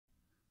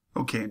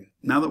Okay,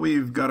 now that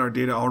we've got our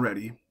data all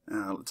ready,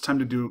 it's time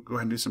to go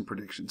ahead and do some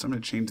predictions. I'm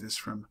going to change this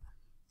from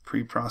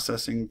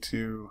pre-processing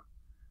to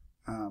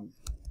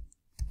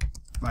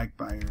like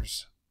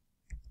buyer's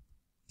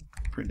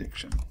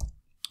prediction.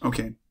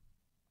 Okay,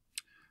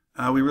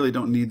 we really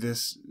don't need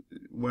this.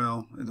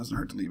 Well, it doesn't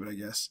hurt to leave it, I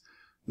guess.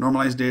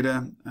 Normalized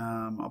data,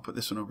 I'll put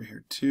this one over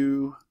here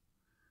too.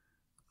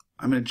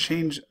 I'm going to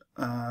change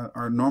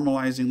our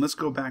normalizing. Let's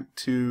go back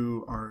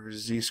to our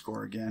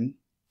z-score again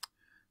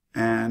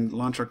and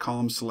launch our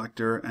column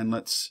selector, and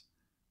let's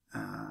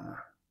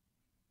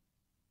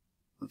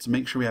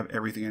make sure we have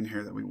everything in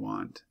here that we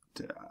want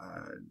to,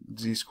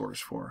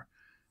 z-scores for.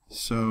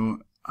 So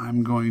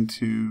I'm going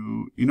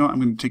to, I'm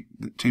going to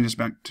change this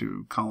back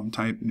to column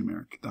type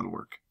numeric. That'll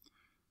work.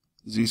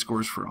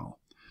 Z-scores for all.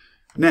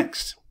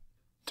 Next,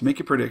 to make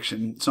a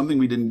prediction, something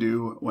we didn't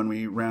do when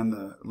we ran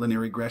the linear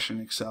regression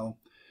in Excel,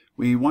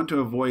 we want to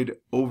avoid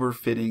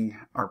overfitting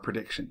our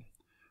prediction.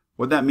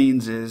 What that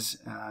means is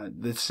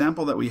the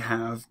sample that we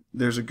have,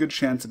 there's a good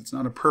chance that it's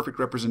not a perfect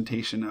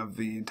representation of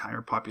the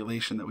entire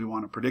population that we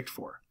want to predict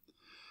for.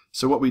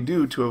 So what we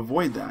do to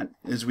avoid that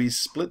is we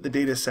split the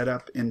data set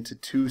up into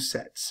two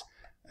sets,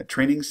 a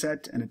training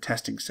set and a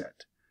testing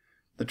set.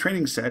 The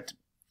training set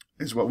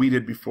is what we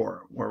did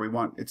before, where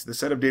it's the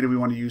set of data we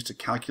want to use to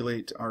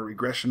calculate our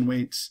regression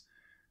weights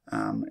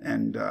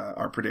and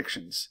our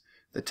predictions.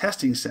 The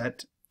testing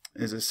set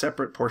is a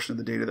separate portion of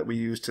the data that we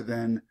use to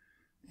then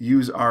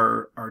use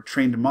our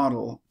trained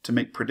model to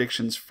make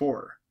predictions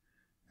for,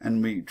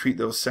 and we treat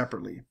those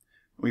separately.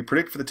 We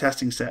predict for the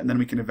testing set, and then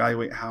we can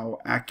evaluate how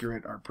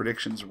accurate our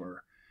predictions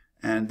were,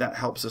 and that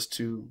helps us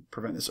to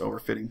prevent this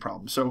overfitting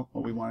problem. So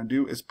what we want to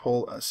do is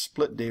pull a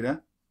split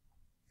data,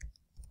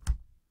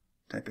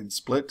 type in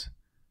split,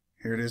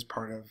 here it is,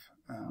 part of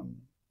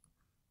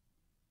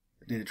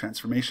data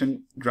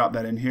transformation, drop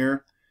that in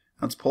here.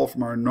 Let's pull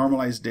from our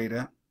normalized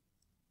data.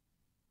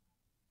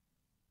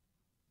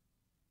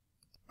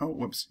 Oh,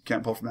 whoops,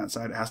 can't pull from that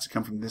side. It has to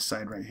come from this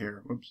side right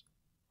here. Whoops,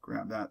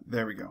 grab that.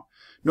 There we go.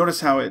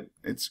 Notice how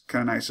it's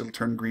kind of nice. It'll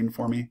turn green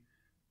for me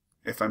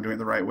if I'm doing it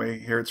the right way.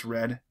 Here it's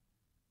red.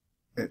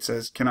 It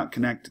says cannot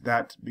connect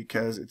that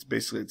because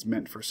it's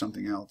meant for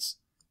something else.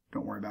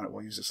 Don't worry about it.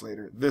 We'll use this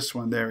later. This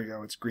one, there we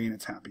go. It's green.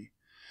 It's happy.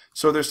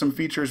 So there's some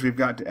features we've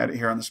got to edit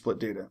here on the split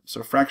data.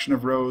 So fraction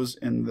of rows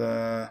in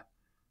the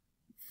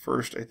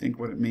first, I think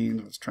what it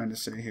means, what it's trying to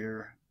say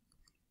here.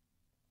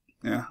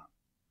 Yeah.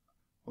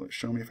 Will it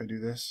show me if I do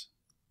this?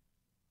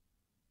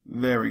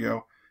 There we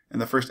go. In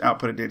the first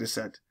outputted data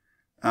set,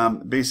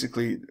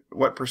 basically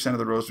what percent of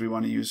the rows do we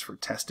want to use for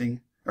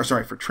testing, or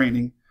sorry, for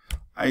training.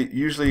 I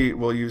usually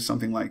will use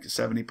something like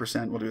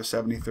 70%. We'll do a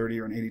 70-30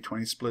 or an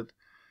 80-20 split.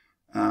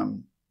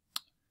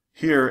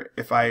 Here,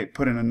 if I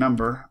put in a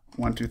number,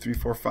 1, 2, 3,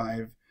 4,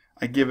 5,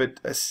 I give it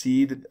a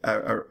seed,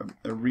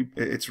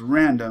 it's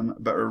random,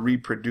 but a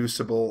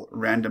reproducible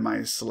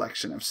randomized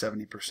selection of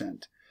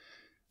 70%.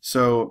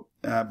 So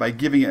by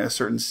giving it a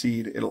certain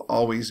seed, it'll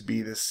always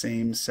be the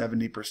same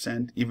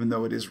 70%, even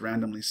though it is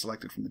randomly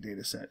selected from the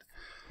data set.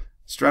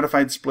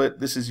 Stratified split,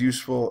 this is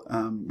useful.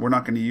 We're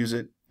not going to use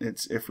it.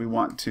 It's if we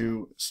want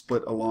to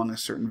split along a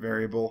certain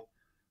variable.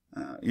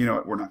 You know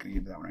what, we're not going to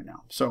use that right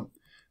now. So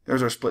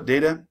there's our split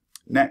data.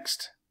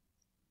 Next,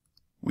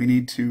 we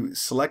need to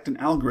select an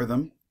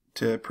algorithm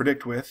to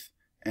predict with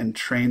and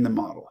train the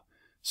model.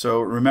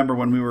 So remember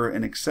when we were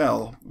in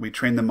Excel, we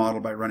trained the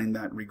model by running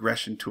that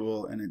regression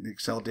tool and the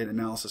Excel data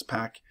analysis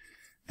pack,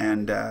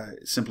 and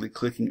simply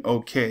clicking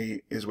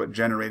OK is what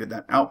generated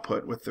that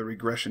output with the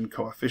regression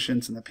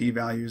coefficients and the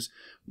p-values.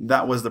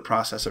 That was the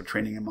process of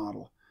training a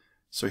model.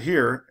 So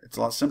here, it's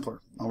a lot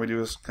simpler. All we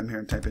do is come here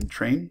and type in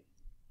train.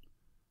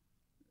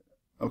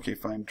 Okay,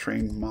 fine,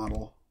 train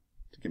model.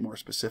 To get more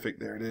specific,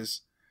 there it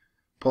is.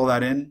 Pull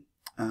that in.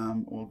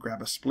 We'll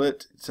grab a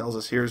split. It tells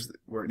us here's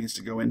where it needs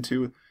to go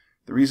into.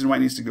 The reason why it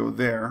needs to go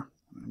there,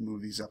 I'm going to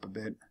move these up a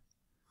bit,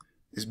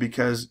 is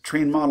because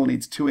train model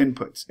needs two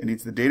inputs. It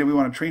needs the data we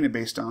want to train it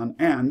based on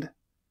and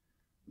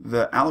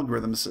the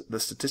algorithms, the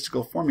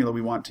statistical formula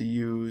we want to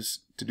use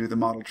to do the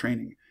model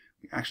training.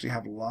 We actually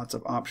have lots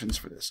of options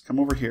for this. Come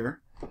over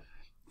here,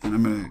 and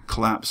I'm going to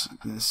collapse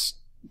this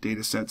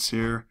data sets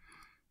here.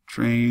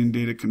 Train,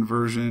 data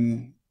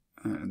conversion,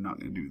 I'm not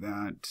going to do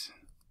that.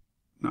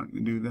 Not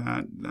going to do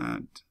that.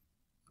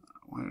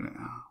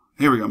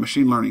 Here we go,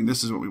 machine learning.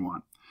 This is what we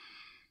want.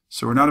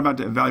 So we're not about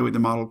to evaluate the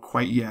model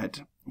quite yet.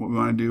 What we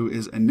want to do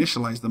is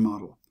initialize the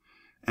model.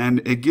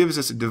 And it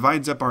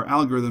divides up our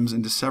algorithms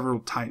into several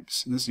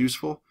types. And this is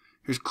useful.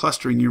 Here's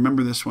clustering. You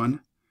remember this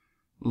one.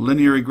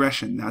 Linear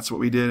regression. That's what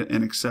we did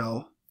in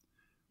Excel.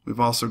 We've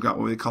also got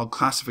what we call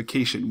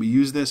classification. We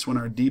use this when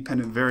our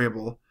dependent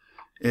variable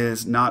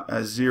is not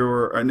a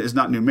zero, or is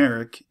not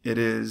numeric. It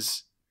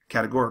is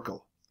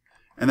categorical.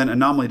 And then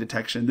anomaly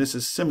detection. This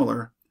is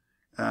similar,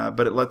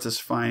 but it lets us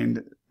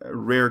find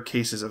rare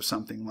cases of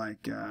something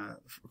like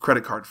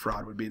credit card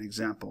fraud would be an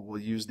example. We'll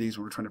use these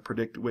when we're trying to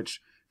predict which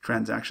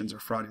transactions are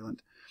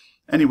fraudulent.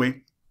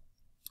 Anyway,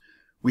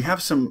 we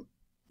have some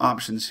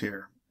options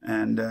here,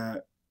 and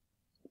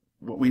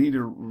what we need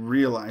to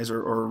realize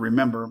or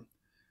remember,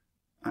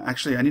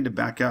 actually I need to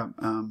back up.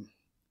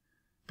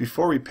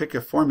 Before we pick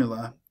a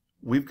formula,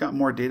 we've got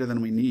more data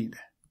than we need.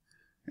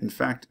 In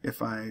fact,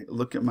 if I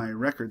look at my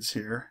records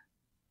here,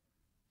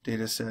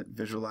 data set,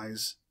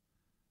 visualize,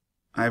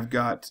 I've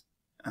got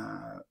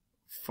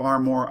far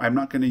more. I'm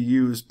not going to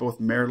use both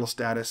marital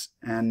status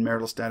and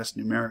marital status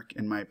numeric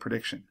in my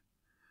prediction.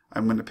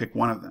 I'm going to pick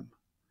one of them.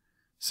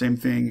 Same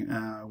thing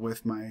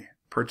with my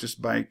purchase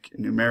bike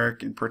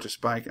numeric and purchase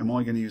bike. I'm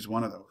only going to use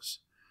one of those.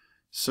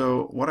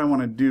 So what I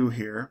want to do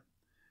here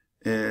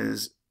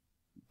is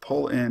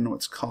pull in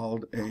what's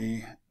called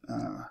a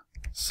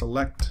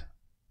select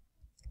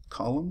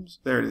columns.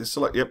 There it is.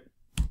 Select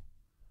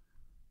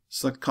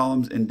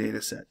columns in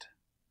data set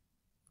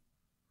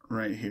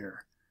right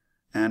here.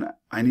 And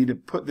I need to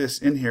put this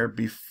in here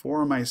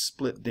before my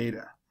split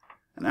data.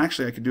 And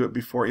actually I could do it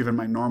before even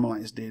my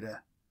normalized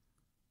data.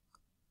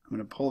 I'm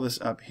going to pull this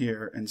up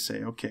here and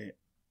say, okay,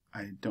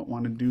 I don't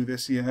want to do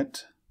this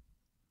yet.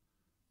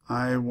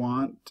 I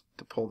want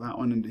to pull that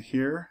one into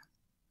here,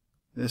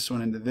 this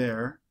one into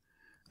there,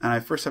 and I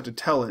first have to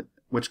tell it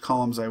which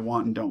columns I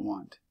want and don't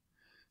want.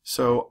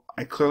 So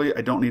I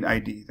don't need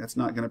ID. That's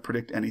not going to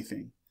predict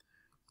anything.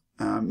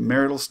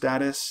 Marital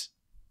status.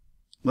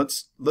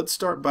 Let's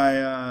start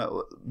by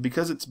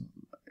because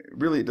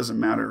it doesn't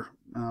matter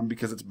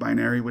because it's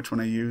binary which one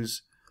I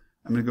use.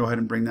 I'm going to go ahead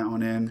and bring that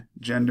one in.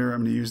 Gender,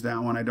 I'm going to use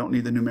that one. I don't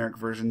need the numeric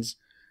versions.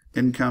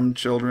 Income,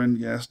 children,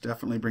 yes,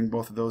 definitely bring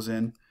both of those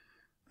in.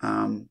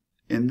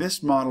 In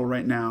this model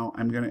right now,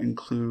 I'm going to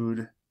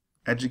include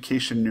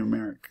education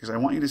numeric because I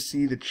want you to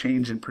see the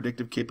change in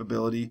predictive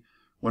capability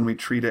when we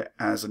treat it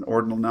as an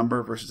ordinal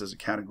number versus as a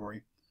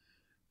category.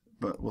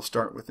 But we'll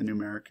start with the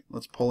numeric.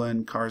 Let's pull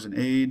in cars and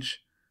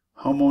age.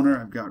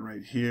 Homeowner, I've got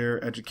right here.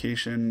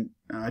 Education,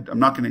 I'm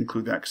not going to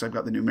include that because I've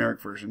got the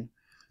numeric version.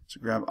 So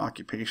grab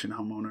occupation,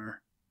 homeowner,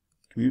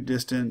 commute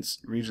distance,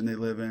 region they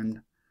live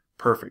in.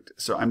 Perfect.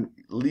 So I'm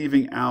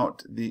leaving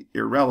out the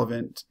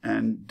irrelevant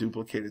and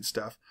duplicated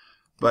stuff.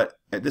 But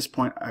at this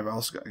point, I've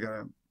also got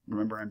to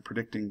remember I'm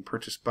predicting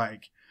purchase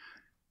bike.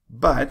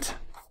 But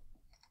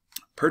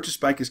purchase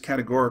bike is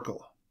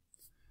categorical.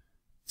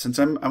 Since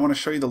I want to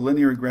show you the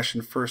linear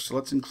regression first, so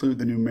let's include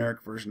the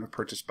numeric version of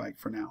purchase bike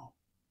for now.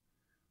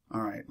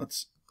 All right,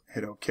 let's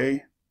hit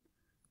OK.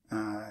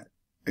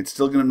 It's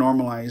still going to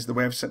normalize the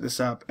way I've set this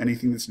up,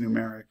 anything that's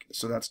numeric,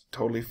 so that's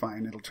totally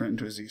fine. It'll turn it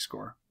into a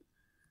z-score.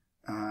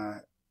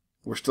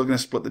 We're still going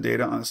to split the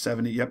data on a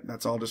 70. Yep,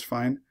 that's all just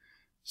fine.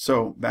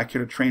 So back here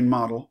to train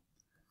model,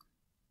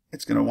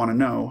 it's going to want to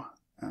know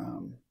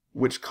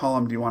which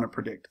column do you want to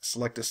predict.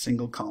 Select a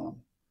single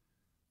column.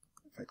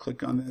 If I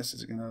click on this,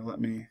 is it going to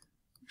let me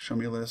show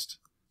me a list?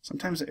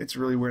 Sometimes it's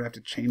really weird. I have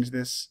to change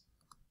this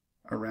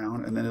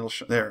around and then it'll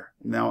show there.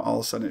 Now all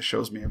of a sudden it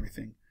shows me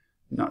everything.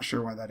 Not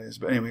sure why that is,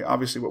 but anyway,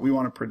 obviously what we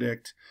want to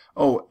predict.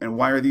 Oh, and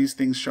why are these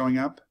things showing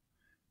up?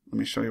 Let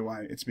me show you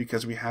why. It's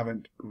because we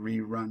haven't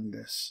rerun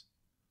this.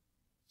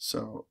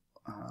 So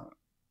I'm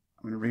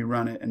going to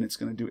rerun it, and it's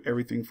going to do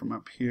everything from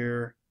up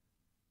here,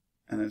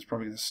 and then it's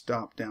probably going to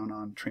stop down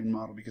on train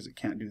model because it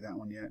can't do that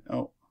one yet.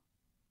 Oh,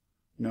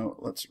 no,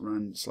 let's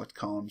run select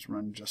columns,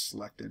 run just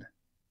selected.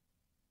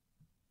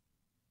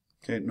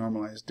 Okay,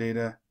 normalize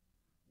data.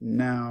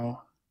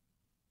 Now,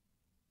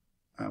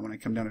 when I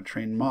come down to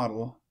train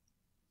model,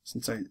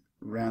 since I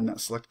ran that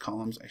select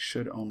columns, I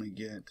should only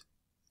get,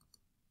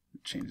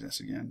 change this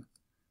again.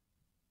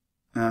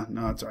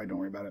 No, it's all right, don't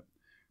worry about it.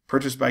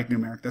 Purchase bike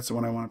numeric, that's the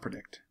one I want to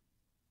predict.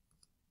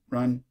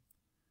 Run,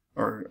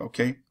 or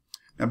okay.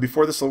 Now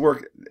before this will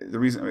work, the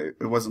reason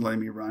it wasn't letting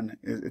me run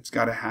is it's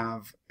got to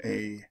have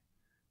a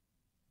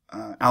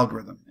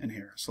algorithm in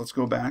here. So let's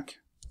go back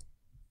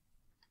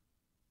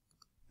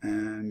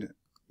and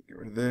get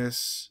rid of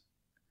this.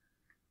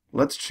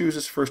 Let's choose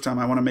this first time.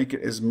 I want to make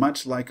it as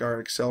much like our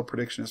Excel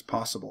prediction as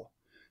possible.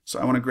 So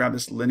I want to grab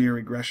this linear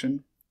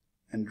regression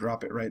and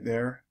drop it right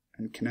there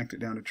and connect it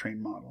down to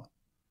train model.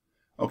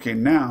 Okay,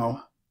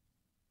 now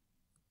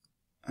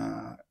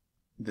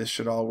this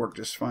should all work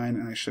just fine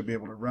and I should be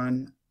able to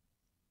run.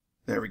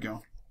 There we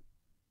go.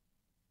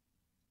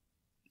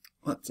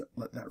 Let's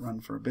let that run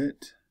for a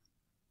bit.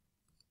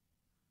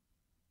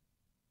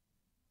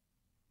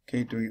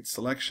 Okay, doing its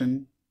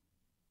selection.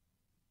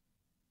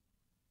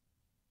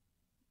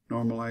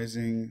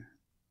 Normalizing.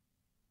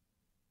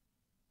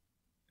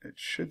 It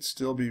should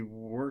still be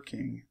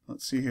working.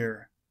 Let's see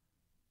here.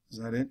 Is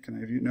that it?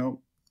 Can I view?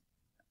 Nope.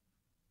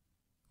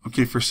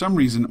 Okay, for some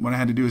reason, what I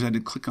had to do is I had to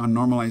click on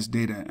normalized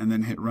data and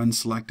then hit run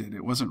selected.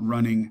 It wasn't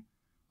running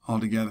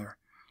altogether.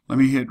 Let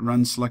me hit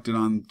run selected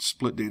on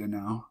split data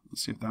now.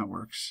 Let's see if that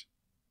works.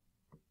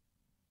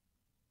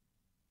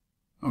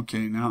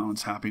 Okay, now that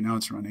one's happy. Now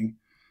it's running.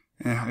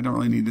 I don't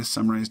really need this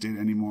summarized data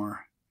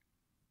anymore.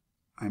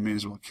 I may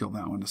as well kill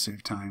that one to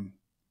save time.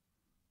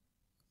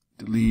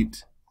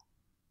 Delete.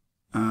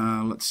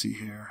 Let's see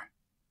here.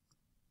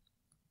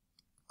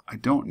 I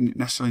don't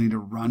necessarily need to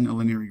run a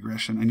linear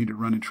regression. I need to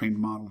run a trained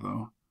model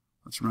though.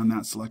 Let's run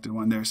that selected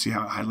one there. See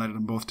how I highlighted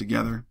them both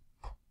together.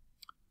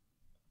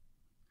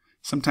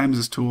 Sometimes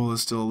this tool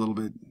is still a little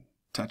bit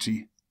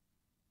touchy.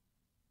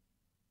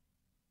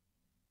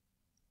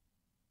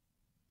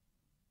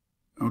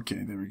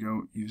 Okay, there we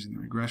go, using the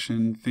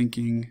regression,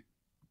 thinking.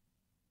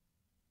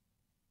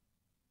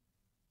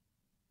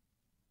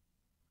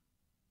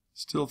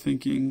 Still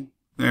thinking.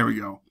 There we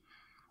go.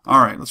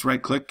 All right, let's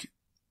right click,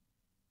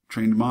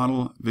 trained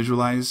model,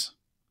 visualize.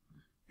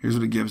 Here's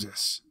what it gives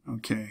us.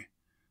 Okay,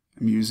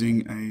 I'm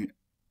using a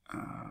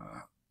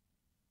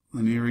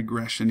linear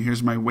regression.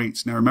 Here's my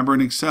weights. Now remember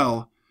in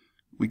Excel,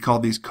 we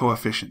called these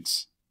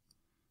coefficients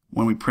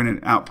when we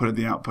printed outputted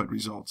the output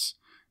results.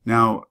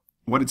 Now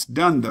what it's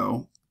done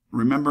though,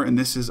 remember, and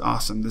this is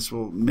awesome, this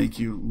will make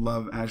you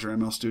love Azure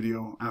ML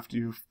Studio after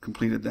you've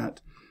completed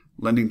that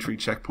lending tree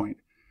checkpoint.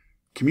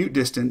 Commute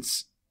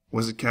distance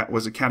was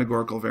a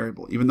categorical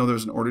variable, even though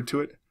there's an order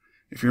to it.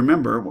 If you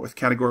remember, with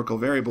categorical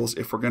variables,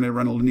 if we're going to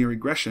run a linear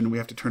regression, we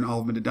have to turn all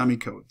of them into dummy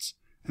codes.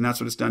 And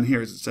that's what it's done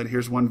here, is it said,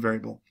 here's one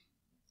variable.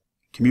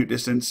 Commute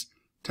distance,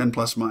 10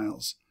 plus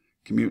miles.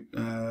 Commute,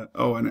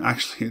 and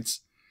actually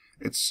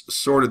it's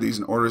sorted these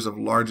in orders of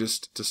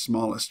largest to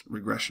smallest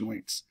regression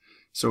weights.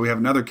 So we have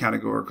another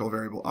categorical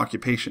variable,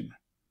 occupation.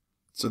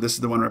 So this is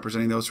the one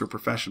representing those who are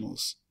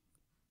professionals.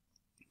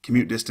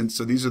 Commute distance,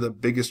 so these are the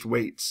biggest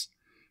weights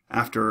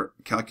after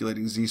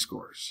calculating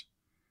z-scores.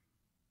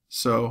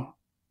 So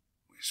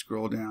we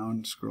scroll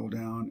down,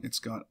 it's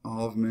got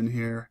all of them in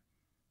here.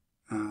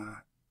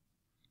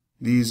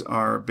 These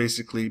are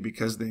basically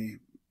because they,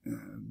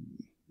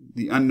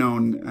 the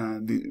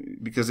unknown,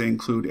 because they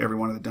include every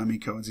one of the dummy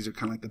codes. These are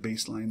kind of like the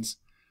baselines.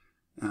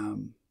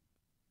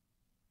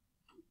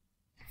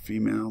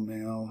 Female,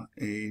 male,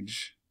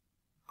 age,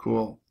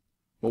 cool.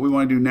 What we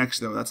want to do next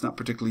though, that's not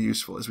particularly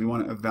useful, is we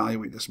want to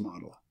evaluate this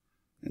model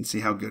and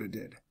see how good it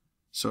did.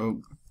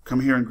 So come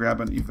here and grab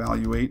an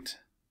evaluate.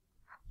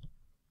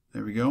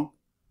 There we go.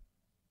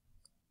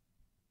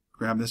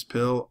 Grab this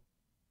pill.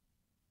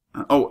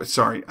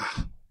 Sorry.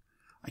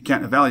 I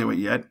can't evaluate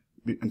yet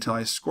until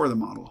I score the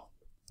model.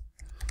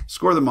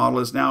 Score the model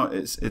is now,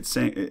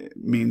 it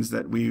means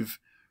that we've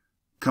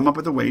come up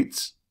with the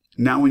weights.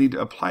 Now we need to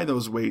apply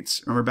those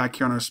weights. Remember back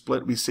here on our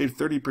split, we saved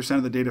 30%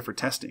 of the data for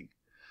testing.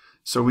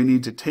 So we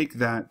need to take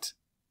that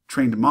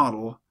trained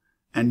model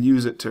and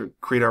use it to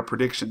create our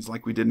predictions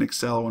like we did in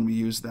Excel when we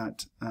used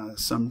that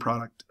sum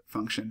product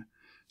function.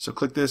 So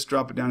click this,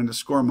 drop it down into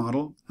score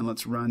model, and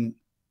let's run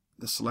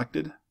the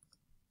selected.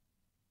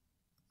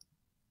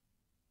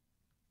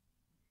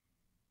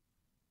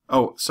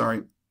 Oh,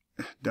 sorry.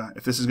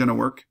 If this is going to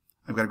work,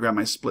 I've got to grab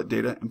my split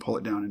data and pull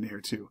it down into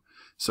here too.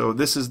 So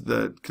this is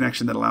the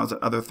connection that allows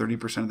that other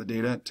 30% of the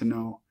data to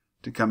know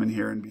to come in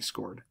here and be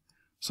scored.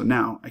 So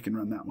now I can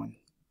run that one.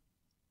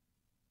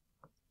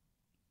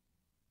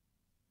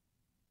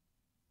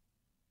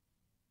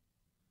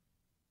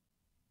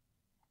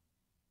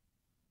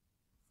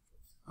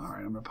 All right,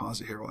 I'm going to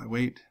pause it here while I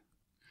wait.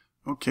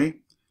 Okay,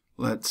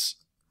 let's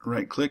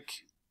right click,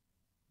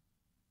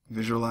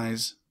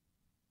 visualize.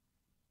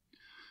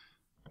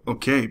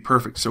 Okay,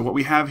 perfect. So what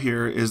we have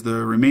here is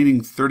the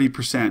remaining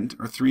 30%,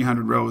 or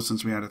 300 rows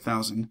since we had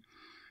 1,000,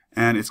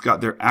 and it's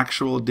got their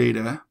actual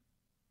data.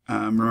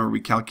 Remember,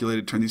 we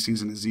calculated, turn these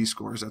things into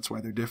z-scores, that's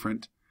why they're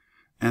different.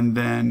 And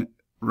then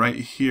right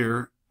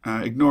here,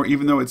 ignore,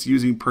 even though it's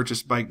using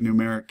purchase bike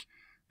numeric,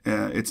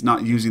 it's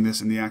not using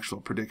this in the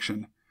actual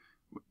prediction.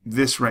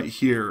 This right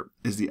here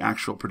is the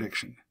actual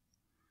prediction.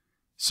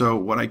 So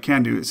what I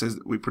can do, it says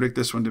we predict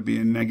this one to be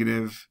a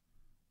negative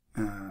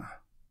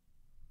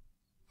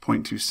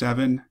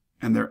 0.27,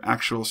 and their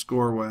actual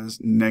score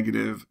was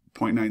negative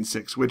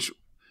 0.96, which,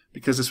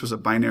 because this was a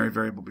binary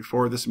variable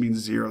before, this means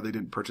 0, they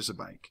didn't purchase a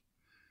bike.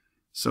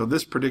 So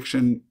this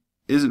prediction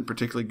isn't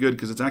particularly good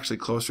because it's actually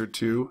closer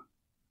to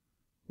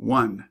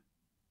 1.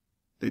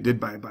 They did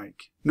buy a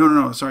bike.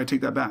 No, sorry, I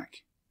take that back.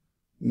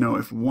 No,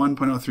 if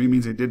 1.03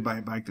 means they did buy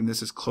a bike, then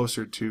this is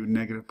closer to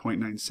negative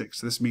 0.96.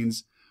 So this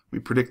means we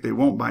predict they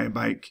won't buy a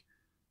bike,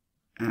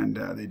 and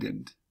they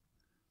didn't.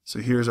 So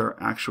here's our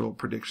actual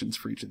predictions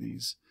for each of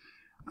these.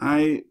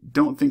 I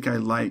don't think I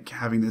like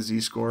having the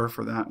z-score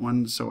for that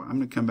one, so I'm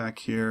going to come back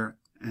here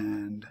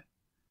and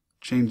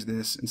change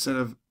this. Instead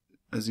of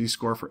a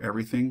z-score for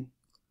everything,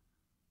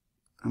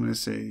 I'm going to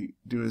say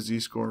do a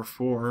z-score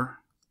for,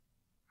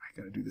 I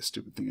got to do this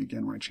stupid thing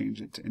again where I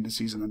change it to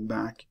indices and then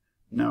back.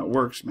 Now it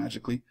works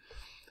magically.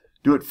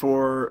 Do it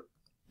for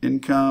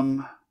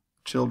income,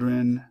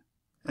 children,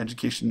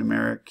 education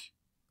numeric,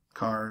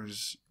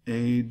 cars,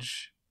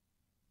 age,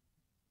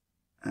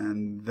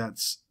 and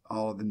that's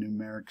all of the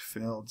numeric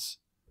fields,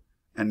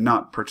 and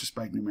not purchase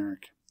bike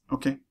numeric.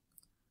 Okay,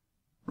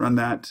 run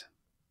that.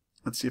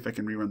 Let's see if I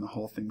can rerun the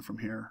whole thing from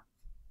here.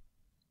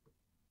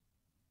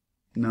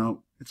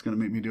 No, it's going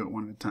to make me do it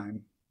one at a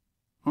time.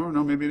 Oh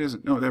no, maybe it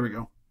isn't. No, there we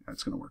go.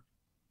 That's going to work.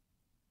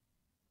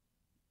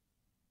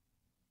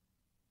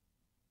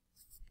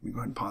 Let me go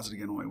ahead and pause it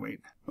again while I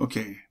wait.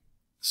 Okay,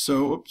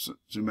 so, oops,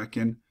 zoom back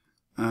in.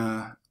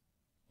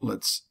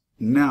 Let's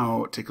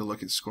now take a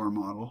look at score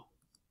model.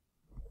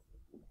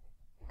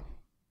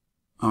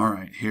 All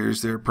right,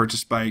 here's their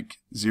purchase bike,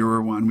 0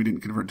 or 1. We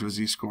didn't convert to a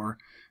z-score.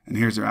 And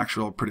here's their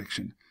actual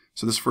prediction.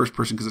 So this first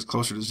person, because it's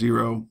closer to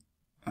 0,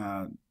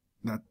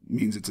 that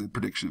means it's a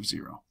prediction of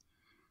 0.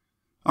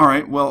 All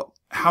right, well,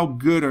 how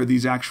good are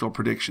these actual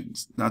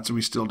predictions? That's what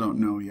we still don't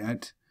know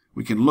yet.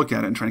 We can look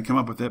at it and try and come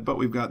up with it, but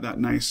we've got that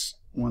nice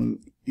one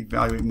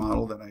evaluate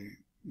model that I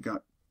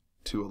got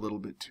to a little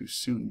bit too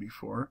soon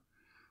before.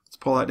 Let's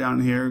pull that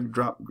down here,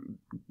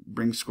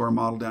 bring score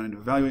model down into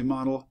evaluate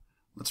model.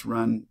 Let's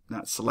run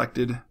that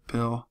selected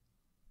pill.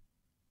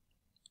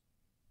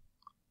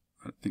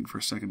 I think for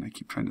a second I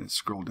keep trying to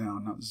scroll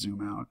down, not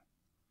zoom out.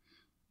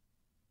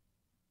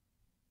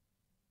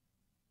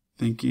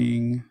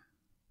 Thinking.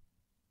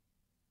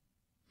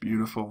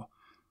 Beautiful.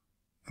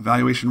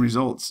 Evaluation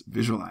results.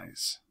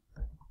 Visualize.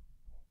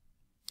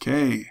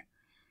 Okay.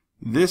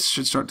 This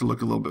should start to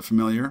look a little bit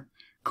familiar.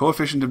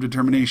 Coefficient of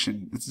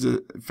determination. This is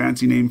a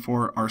fancy name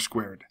for R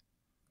squared.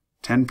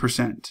 10%.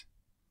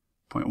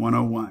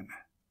 0.101.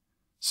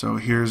 So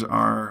here's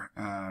our,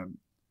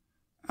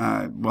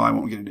 well, I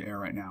won't get into R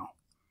right now.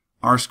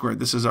 R squared.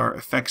 This is our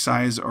effect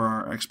size, or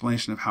our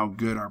explanation of how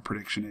good our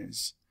prediction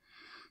is.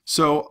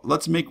 So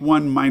let's make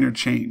one minor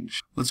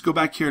change. Let's go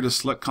back here to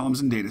select columns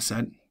and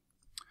dataset.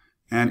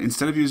 And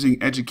instead of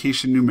using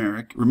education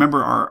numeric,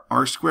 remember our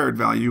R squared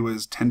value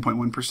is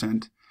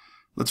 10.1%.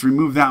 Let's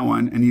remove that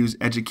one and use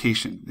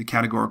education, the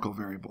categorical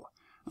variable.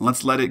 And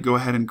let's let it go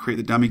ahead and create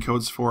the dummy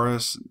codes for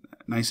us,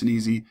 nice and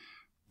easy.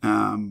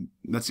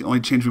 That's the only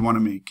change we want to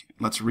make.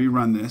 Let's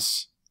rerun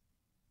this.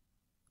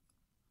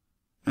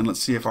 And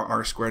let's see if our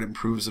R squared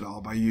improves at all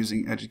by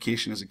using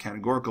education as a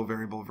categorical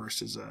variable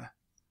versus a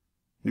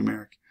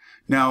numeric.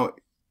 Now,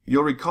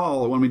 you'll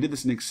recall when we did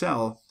this in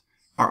Excel,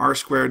 our R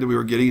squared that we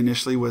were getting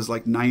initially was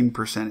like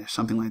 9%-ish,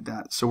 something like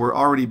that. So we're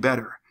already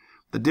better.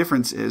 The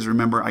difference is,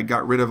 remember, I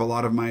got rid of a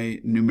lot of my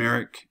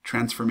numeric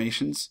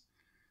transformations,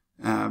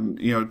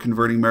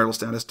 converting marital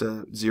status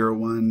to 0,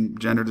 1,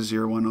 gender to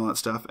 0, 1, all that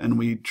stuff. And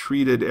we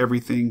treated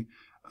everything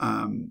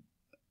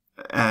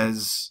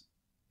as,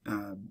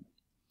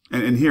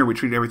 and here we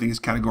treated everything as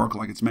categorical,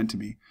 like it's meant to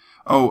be.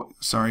 Oh,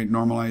 sorry,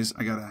 normalize.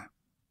 I got to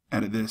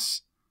edit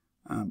this.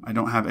 I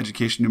don't have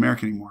education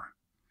numeric anymore.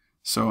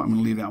 So I'm going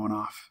to leave that one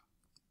off.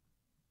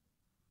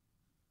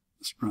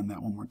 Let's run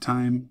that one more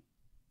time.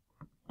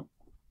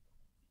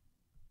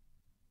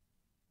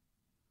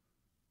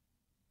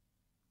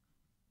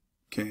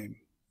 Okay.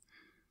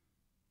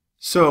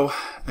 So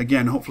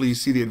again, hopefully you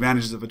see the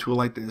advantages of a tool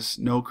like this.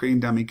 No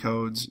creating dummy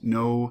codes,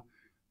 no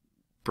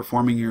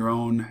performing your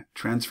own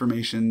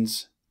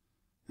transformations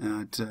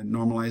to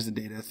normalize the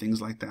data,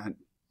 things like that.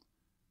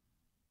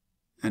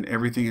 And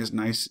everything is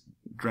nice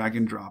drag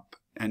and drop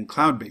and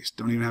cloud-based.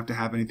 Don't even have to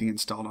have anything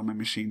installed on my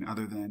machine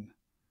other than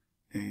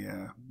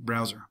a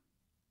browser.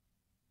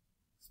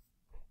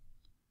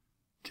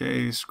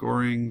 Okay,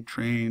 scoring,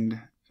 trained,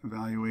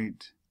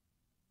 evaluate,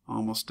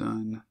 almost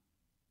done.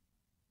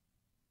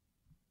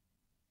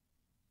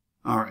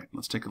 All right,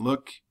 let's take a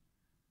look.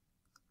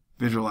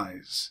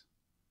 Visualize.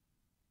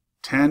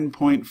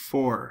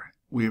 10.4,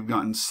 we have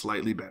gotten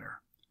slightly better.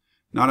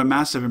 Not a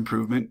massive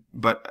improvement,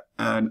 but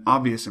an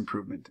obvious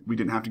improvement. We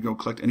didn't have to go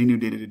collect any new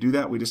data to do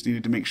that. We just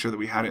needed to make sure that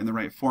we had it in the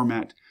right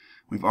format.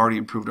 We've already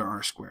improved our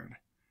R squared.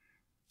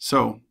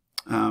 So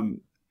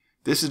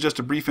this is just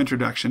a brief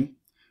introduction.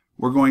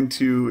 We're going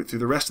to, through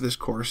the rest of this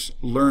course,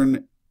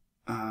 learn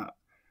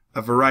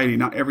a variety,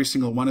 not every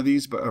single one of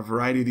these, but a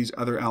variety of these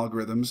other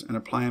algorithms and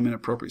apply them in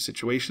appropriate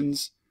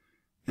situations.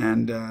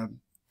 And I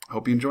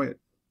hope you enjoy it.